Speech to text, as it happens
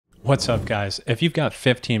What's up, guys? If you've got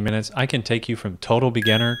 15 minutes, I can take you from total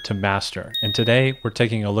beginner to master. And today we're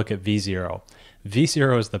taking a look at V0.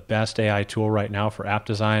 V0 is the best AI tool right now for app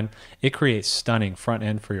design. It creates stunning front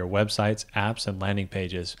end for your websites, apps, and landing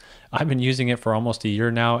pages. I've been using it for almost a year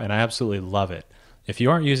now, and I absolutely love it. If you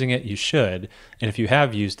aren't using it, you should. And if you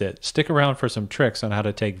have used it, stick around for some tricks on how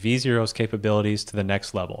to take V0's capabilities to the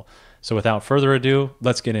next level. So without further ado,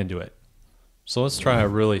 let's get into it. So let's try a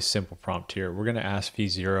really simple prompt here. We're going to ask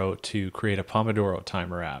V0 to create a Pomodoro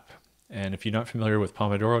timer app. And if you're not familiar with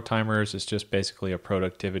Pomodoro timers, it's just basically a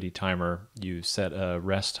productivity timer. You set a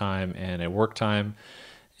rest time and a work time,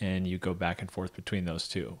 and you go back and forth between those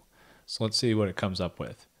two. So let's see what it comes up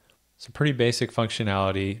with. It's a pretty basic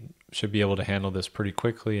functionality. Should be able to handle this pretty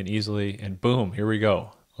quickly and easily. And boom, here we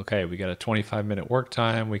go. Okay, we got a 25-minute work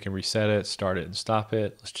time. We can reset it, start it, and stop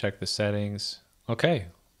it. Let's check the settings. Okay.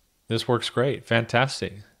 This works great.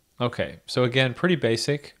 Fantastic. Okay. So again, pretty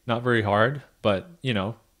basic, not very hard, but you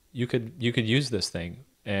know, you could use this thing,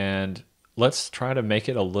 and let's try to make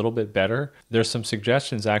it a little bit better. There's some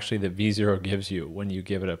suggestions actually that V0 gives you when you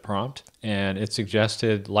give it a prompt, and it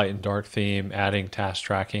suggested light and dark theme, adding task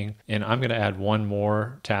tracking. And I'm going to add one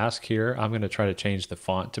more task here. I'm going to try to change the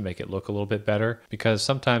font to make it look a little bit better, because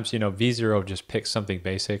sometimes, you know, V0 just picks something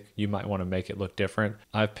basic. You might want to make it look different.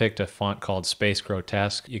 I've picked a font called Space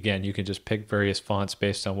Grotesque. Again, you can just pick various fonts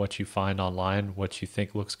based on what you find online, what you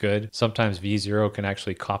think looks good. Sometimes V0 can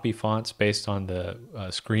actually copy fonts based on the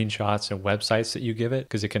screenshots and websites that you give it,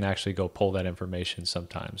 because it can actually go pull that information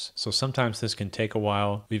sometimes. So sometimes this can take a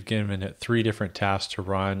while. We've given it 3 different tasks to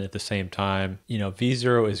run at the same time. You know,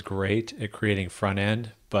 V0 is great at creating front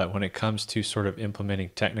end, but when it comes to sort of implementing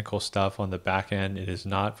technical stuff on the back end, it is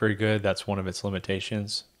not very good. That's one of its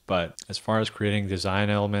limitations. But as far as creating design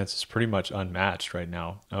elements, it's pretty much unmatched right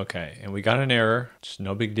now. Okay, and we got an error, just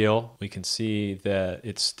no big deal. We can see that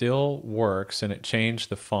it still works and it changed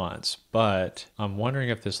the fonts, but I'm wondering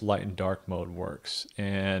if this light and dark mode works.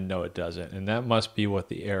 And no, it doesn't. And that must be what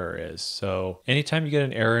the error is. So anytime you get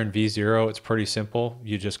an error in V0, it's pretty simple.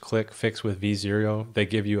 You just click Fix with V0. They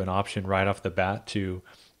give you an option right off the bat to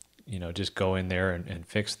just go in there and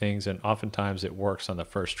fix things. And oftentimes it works on the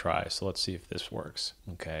first try. So let's see if this works.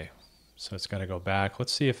 Okay, so it's going to go back.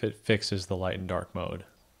 Let's see if it fixes the light and dark mode.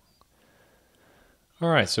 All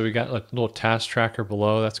right, so we got a little task tracker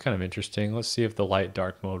below. That's kind of interesting. Let's see if the light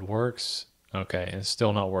dark mode works. Okay, and it's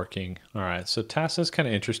still not working. All right, so task is kind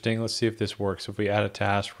of interesting. Let's see if this works. If we add a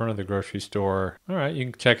task, run to the grocery store. All right, you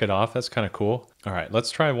can check it off. That's kind of cool. All right,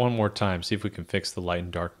 let's try one more time, see if we can fix the light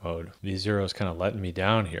and dark mode. V0 is kind of letting me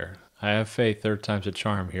down here. I have faith, third time's a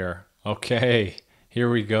charm here. Okay, here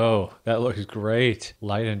we go. That looks great.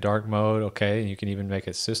 Light and dark mode. Okay, you can even make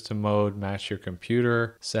it system mode, match your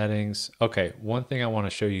computer settings. Okay, one thing I want to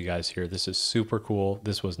show you guys here. This is super cool.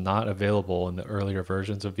 This was not available in the earlier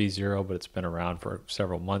versions of V0, but it's been around for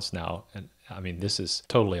several months now. And I mean, this is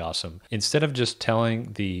totally awesome. Instead of just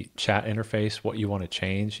telling the chat interface what you want to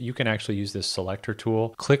change, you can actually use this selector tool,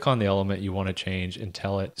 click on the element you want to change, and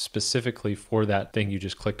tell it specifically for that thing you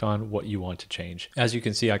just clicked on what you want to change. As you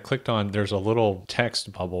can see, I clicked on, there's a little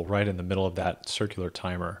text bubble right in the middle of that circular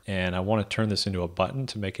timer. And I want to turn this into a button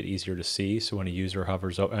to make it easier to see. So when a user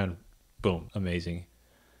hovers over, and boom, amazing.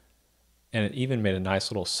 And it even made a nice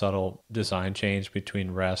little subtle design change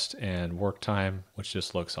between rest and work time, which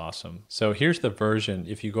just looks awesome. So here's the version.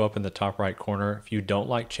 If you go up in the top right corner, if you don't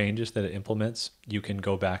like changes that it implements, you can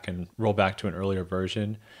go back and roll back to an earlier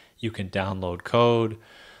version. You can download code.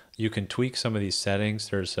 You can tweak some of these settings.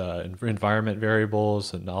 There's environment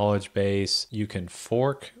variables, a knowledge base. You can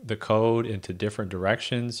fork the code into different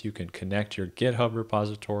directions. You can connect your GitHub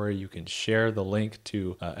repository. You can share the link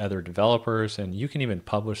to other developers, and you can even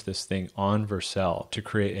publish this thing on Vercel to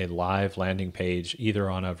create a live landing page,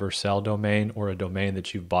 either on a Vercel domain or a domain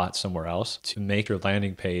that you've bought somewhere else, to make your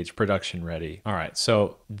landing page production ready. All right,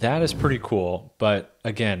 so that is pretty cool, but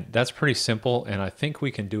again, that's pretty simple, and I think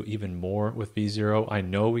we can do even more with V0. I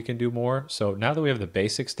know we can do more. So now that we have the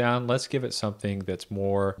basics down, let's give it something that's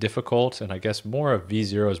more difficult, and I guess more of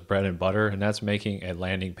V0's bread and butter, and that's making a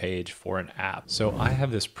landing page for an app. So I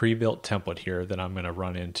have this pre-built template here that I'm going to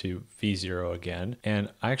run into V0 again. And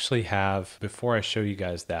I actually have, before I show you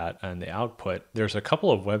guys that and the output, there's a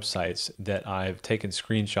couple of websites that I've taken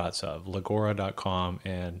screenshots of, Lagora.com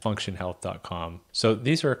and functionhealth.com. So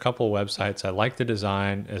these are a couple of websites. I like the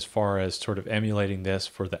design as far as sort of emulating this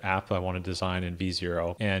for the app I want to design in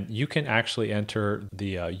V0. And you can actually enter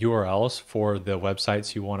the URLs for the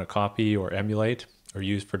websites you want to copy or emulate. or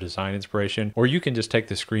use for design inspiration, or you can just take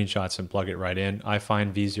the screenshots and plug it right in. I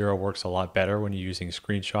find V0 works a lot better when you're using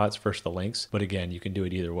screenshots versus the links, but again, you can do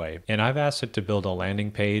it either way. And I've asked it to build a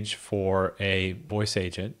landing page for a voice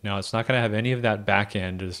agent. Now, it's not going to have any of that back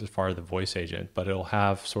end as far as the voice agent, but it'll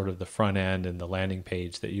have sort of the front end and the landing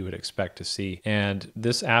page that you would expect to see. And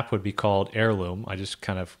this app would be called Heirloom. I just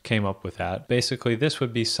kind of came up with that. Basically, this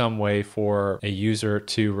would be some way for a user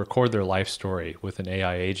to record their life story with an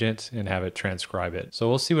AI agent and have it transcribe it. So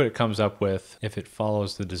we'll see what it comes up with if it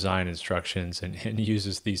follows the design instructions and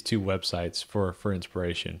uses these two websites for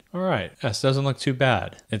inspiration. All right, this doesn't look too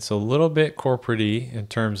bad. It's a little bit corporate-y in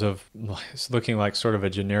terms of it's looking like sort of a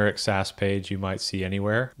generic SaaS page you might see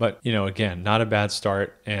anywhere. But, you know, again, not a bad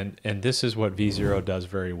start. And this is what V0 does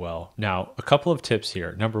very well. Now, a couple of tips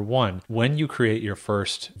here. Number one, when you create your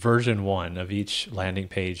first version 1 of each landing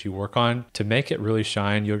page you work on, to make it really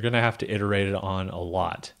shine, you're going to have to iterate it on a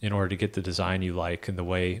lot in order to get the design you like and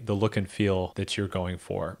the look and feel that you're going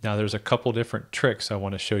for. Now, there's a couple different tricks I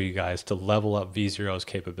want to show you guys to level up V0's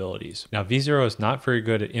capabilities. Now, V0 is not very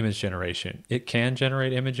good at image generation. It can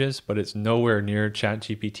generate images, but it's nowhere near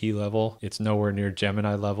ChatGPT level. It's nowhere near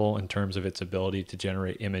Gemini level in terms of its ability to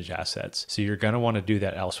generate image assets. So you're going to want to do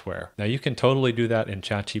that elsewhere. Now, you can totally do that in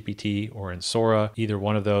ChatGPT or in Sora, either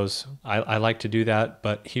one of those. I like to do that,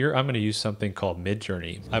 but here I'm going to use something called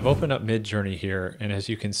Midjourney. I've opened up Midjourney here, and as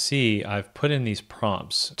you can see, I've put in these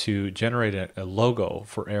prompts to generate a logo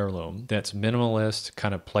for Heirloom that's minimalist,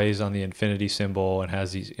 kind of plays on the infinity symbol, and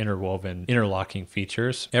has these interlocking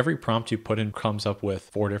features. Every prompt you put in comes up with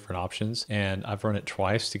 4 different options, and I've run it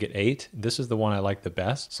twice to get 8. This is the one I like the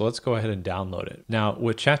best, so let's go ahead and download it. Now,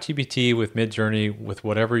 with ChatGPT, with Midjourney, with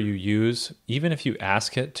whatever you use, even if you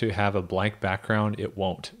ask it to have a blank background, it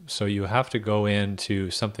won't. So you have to go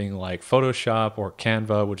into something like Photoshop or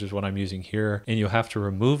Canva, which is what I'm using here, and you'll have to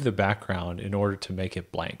remove the background in order to make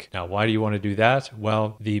it blank. Now, why do you want to do that?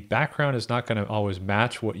 Well, the background is not going to always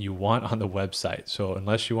match what you want on the website. So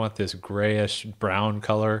unless you want this grayish brown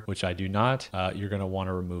color, which I do not, you're going to want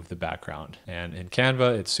to remove the background. And in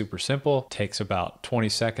Canva, it's super simple. It takes about 20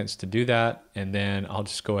 seconds to do that. And then I'll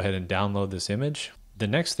just go ahead and download this image. The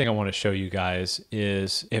next thing I want to show you guys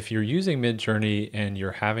is if you're using Midjourney and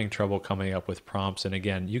you're having trouble coming up with prompts, and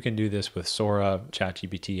again, you can do this with Sora,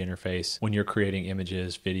 ChatGPT interface when you're creating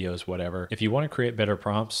images, videos, whatever. If you want to create better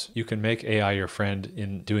prompts, you can make AI your friend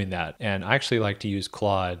in doing that. And I actually like to use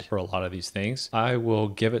Claude for a lot of these things. I will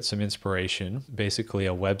give it some inspiration, basically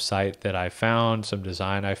a website that I found, some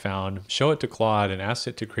design I found, show it to Claude and ask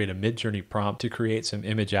it to create a Midjourney prompt to create some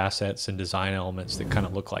image assets and design elements that kind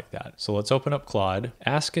of look like that. So let's open up Claude.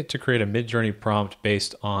 Ask it to create a Midjourney prompt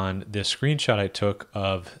based on this screenshot I took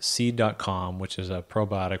of seed.com, which is a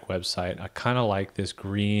probiotic website. I kind of like this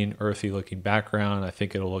green, earthy looking background. I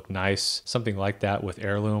think it'll look nice, something like that with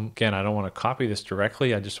Heirloom. Again, I don't want to copy this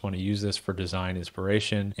directly. I just want to use this for design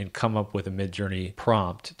inspiration and come up with a Midjourney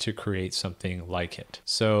prompt to create something like it.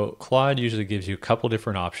 So Claude usually gives you a couple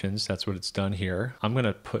different options. That's what it's done here. I'm going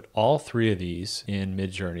to put all 3 of these in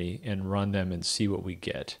Midjourney and run them and see what we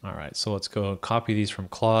get. All right, so let's go copy these from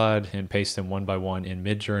Claude and paste them one by one in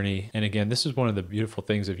Midjourney. And again, this is one of the beautiful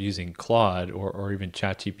things of using Claude or even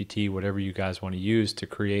ChatGPT, whatever you guys want to use to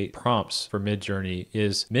create prompts for Midjourney,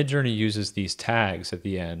 is Midjourney uses these tags at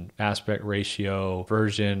the end: aspect ratio,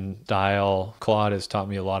 version, style. Claude has taught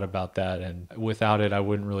me a lot about that, and without it, I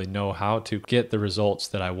wouldn't really know how to get the results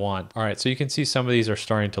that I want. All right, so you can see some of these are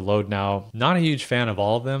starting to load now. Not a huge fan of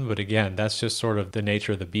all of them, but again, that's just sort of the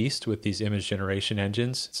nature of the beast with these image generation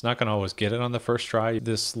engines. It's not going to always get it on the first try.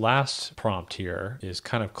 This last prompt here is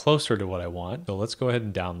kind of closer to what I want. So let's go ahead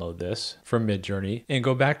and download this from Midjourney and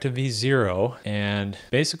go back to V0 and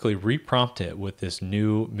basically reprompt it with this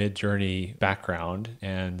new Midjourney background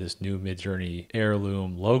and this new Midjourney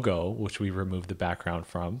Heirloom logo, which we removed the background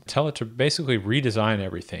from. Tell it to basically redesign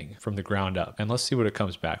everything from the ground up, and let's see what it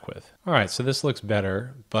comes back with. All right, so this looks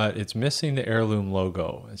better, but it's missing the Heirloom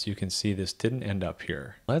logo. As you can see, this didn't end up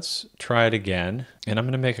here. Let's try it again, and I'm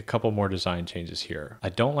going to make a couple more design changes here. I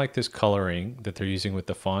don't like this coloring that they're using with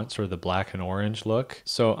the fonts, or the black and orange look.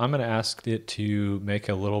 So I'm going to ask it to make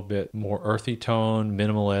a little bit more earthy tone,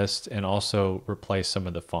 minimalist, and also replace some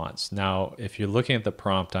of the fonts. Now, if you're looking at the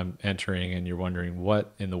prompt I'm entering and you're wondering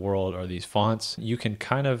what in the world are these fonts, you can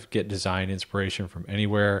kind of get design inspiration from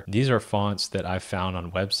anywhere. These are fonts that I've found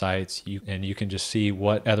on websites, and you can just see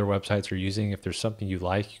what other websites are using. If there's something you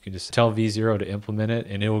like, you can just tell V0 to implement it,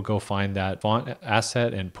 and it will go find that font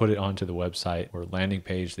asset and put it onto the website. website or landing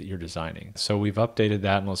page that you're designing. So we've updated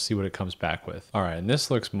that and let's see what it comes back with. All right, and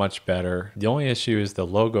this looks much better. The only issue is the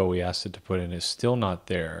logo we asked it to put in is still not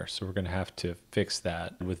there. So we're gonna have to fix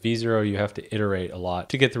that. With V0, you have to iterate a lot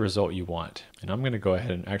to get the result you want. And I'm gonna go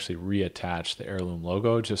ahead and actually reattach the heirloom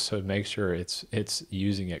logo just to make sure it's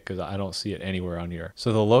using it, because I don't see it anywhere on here.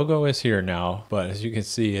 So the logo is here now, but as you can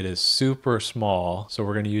see, it is super small. So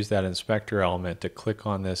we're gonna use that inspector element to click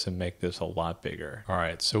on this and make this a lot bigger. All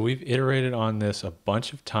right, so we've iterated on this a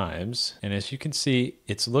bunch of times. And as you can see,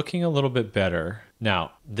 it's looking a little bit better.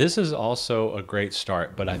 Now, this is also a great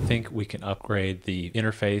start, but I think we can upgrade the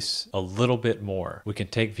interface a little bit more. We can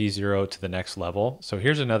take V0 to the next level. So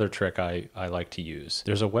here's another trick I like to use.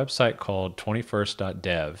 There's a website called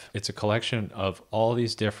 21st.dev. It's a collection of all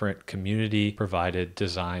these different community provided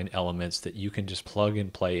design elements that you can just plug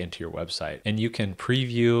and play into your website. And you can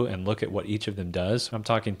preview and look at what each of them does. I'm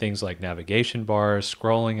talking things like navigation bars,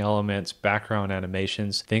 scrolling elements, background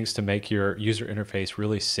animations, things to make your user interface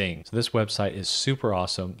really sing. So this website is super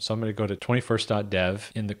awesome. So I'm going to go to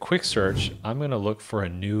 21st.dev. In the quick search, I'm going to look for a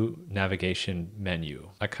new navigation menu.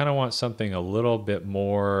 I kind of want something a little bit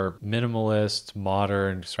more minimalist,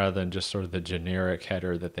 modern, rather than just sort of the generic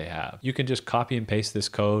header that they have. You can just copy and paste this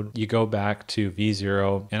code. You go back to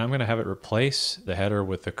V0, and I'm going to have it replace the header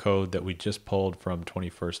with the code that we just pulled from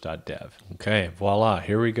 21st.dev. Okay, voila,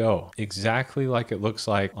 here we go. Exactly like it looks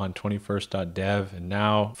like on 21st.dev, and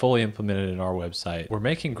now fully implemented in our website. We're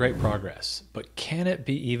making great progress, but can it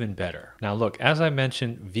be even better? Now look, as I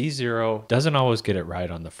mentioned, V0 doesn't always get it right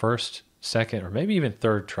on the first, second, or maybe even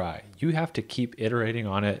third try. You have to keep iterating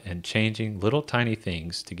on it and changing little tiny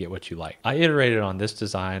things to get what you like. I iterated on this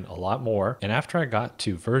design a lot more, and after I got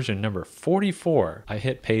to version number 44, I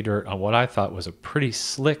hit pay dirt on what I thought was a pretty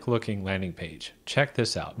slick looking landing page. Check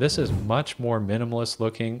this out. This is much more minimalist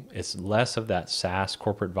looking. It's less of that SaaS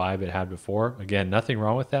corporate vibe it had before. Again, nothing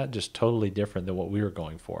wrong with that, just totally different than what we were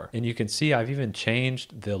going for. And you can see I've even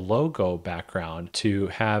changed the logo background to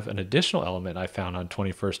have an additional element I found on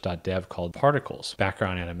 21st.dev called particles,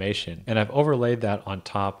 background animation. And I've overlaid that on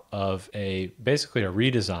top of basically a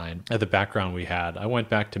redesign of the background we had. I went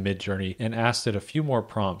back to Midjourney and asked it a few more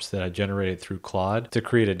prompts that I generated through Claude to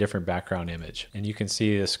create a different background image. And you can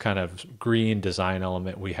see this kind of green design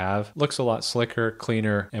element we have. Looks a lot slicker,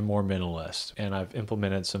 cleaner, and more minimalist. And I've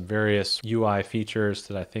implemented some various UI features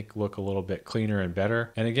that I think look a little bit cleaner and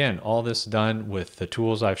better. And again, all this done with the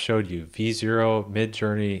tools I've showed you, V0,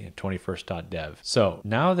 Midjourney, and 21st.dev. So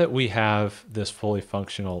now that we have this fully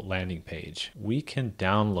functional landing page, we can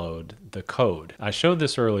download the code. I showed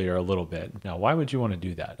this earlier a little bit. Now, why would you want to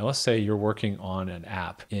do that? Now, let's say you're working on an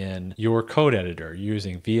app in your code editor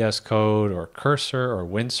using VS Code or Cursor or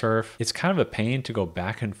Windsurf. It's kind of a pain to go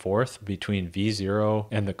back and forth between V0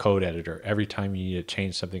 and the code editor every time you need to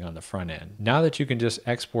change something on the front end. Now that you can just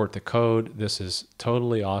export the code, this is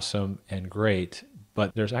totally awesome and great.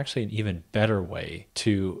 But there's actually an even better way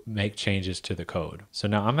to make changes to the code. So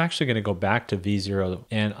now I'm actually going to go back to V0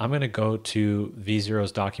 and I'm going to go to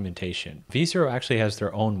V0's documentation. V0 actually has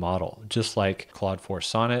their own model, just like Claude 4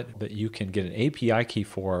 Sonnet, that you can get an API key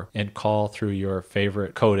for and call through your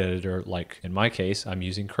favorite code editor. Like in my case, I'm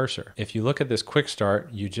using Cursor. If you look at this quick start,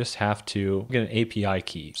 you just have to get an API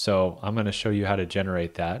key. So I'm going to show you how to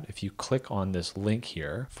generate that. If you click on this link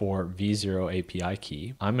here for V0 API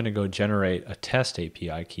key, I'm going to go generate a test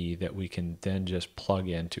API key that we can then just plug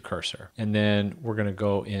into Cursor. And then we're going to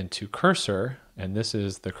go into Cursor, and this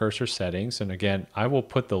is the Cursor settings. And again, I will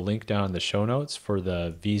put the link down in the show notes for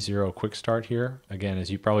the V0 quick start here. Again, as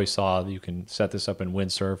you probably saw, you can set this up in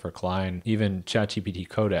Windsurf or Klein, even ChatGPT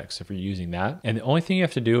Codex if you're using that. And the only thing you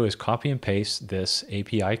have to do is copy and paste this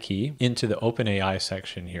API key into the OpenAI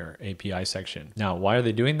section here, API section. Now, why are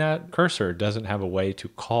they doing that? Cursor doesn't have a way to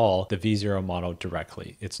call the V0 model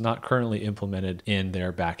directly. It's not currently implemented in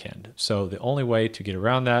their backend. So the only way to get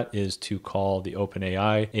around that is to call the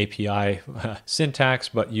OpenAI API syntax,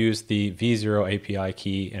 but use the V0 API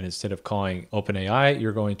key. And instead of calling OpenAI,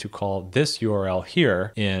 you're going to call this URL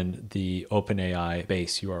here in the OpenAI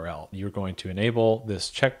base URL. You're going to enable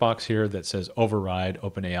this checkbox here that says override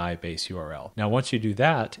OpenAI base URL. Now, once you do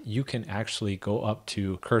that, you can actually go up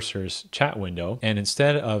to Cursor's chat window. And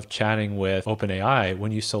instead of chatting with OpenAI,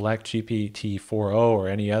 when you select GPT-4o or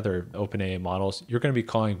any other OpenAI models, you're going to be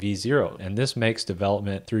calling V0. And this makes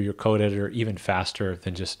development through your code editor even faster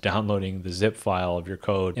than just downloading the zip file of your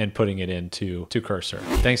code and putting it into Cursor.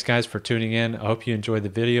 Thanks guys for tuning in. I hope you enjoyed the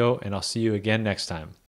video, and I'll see you again next time.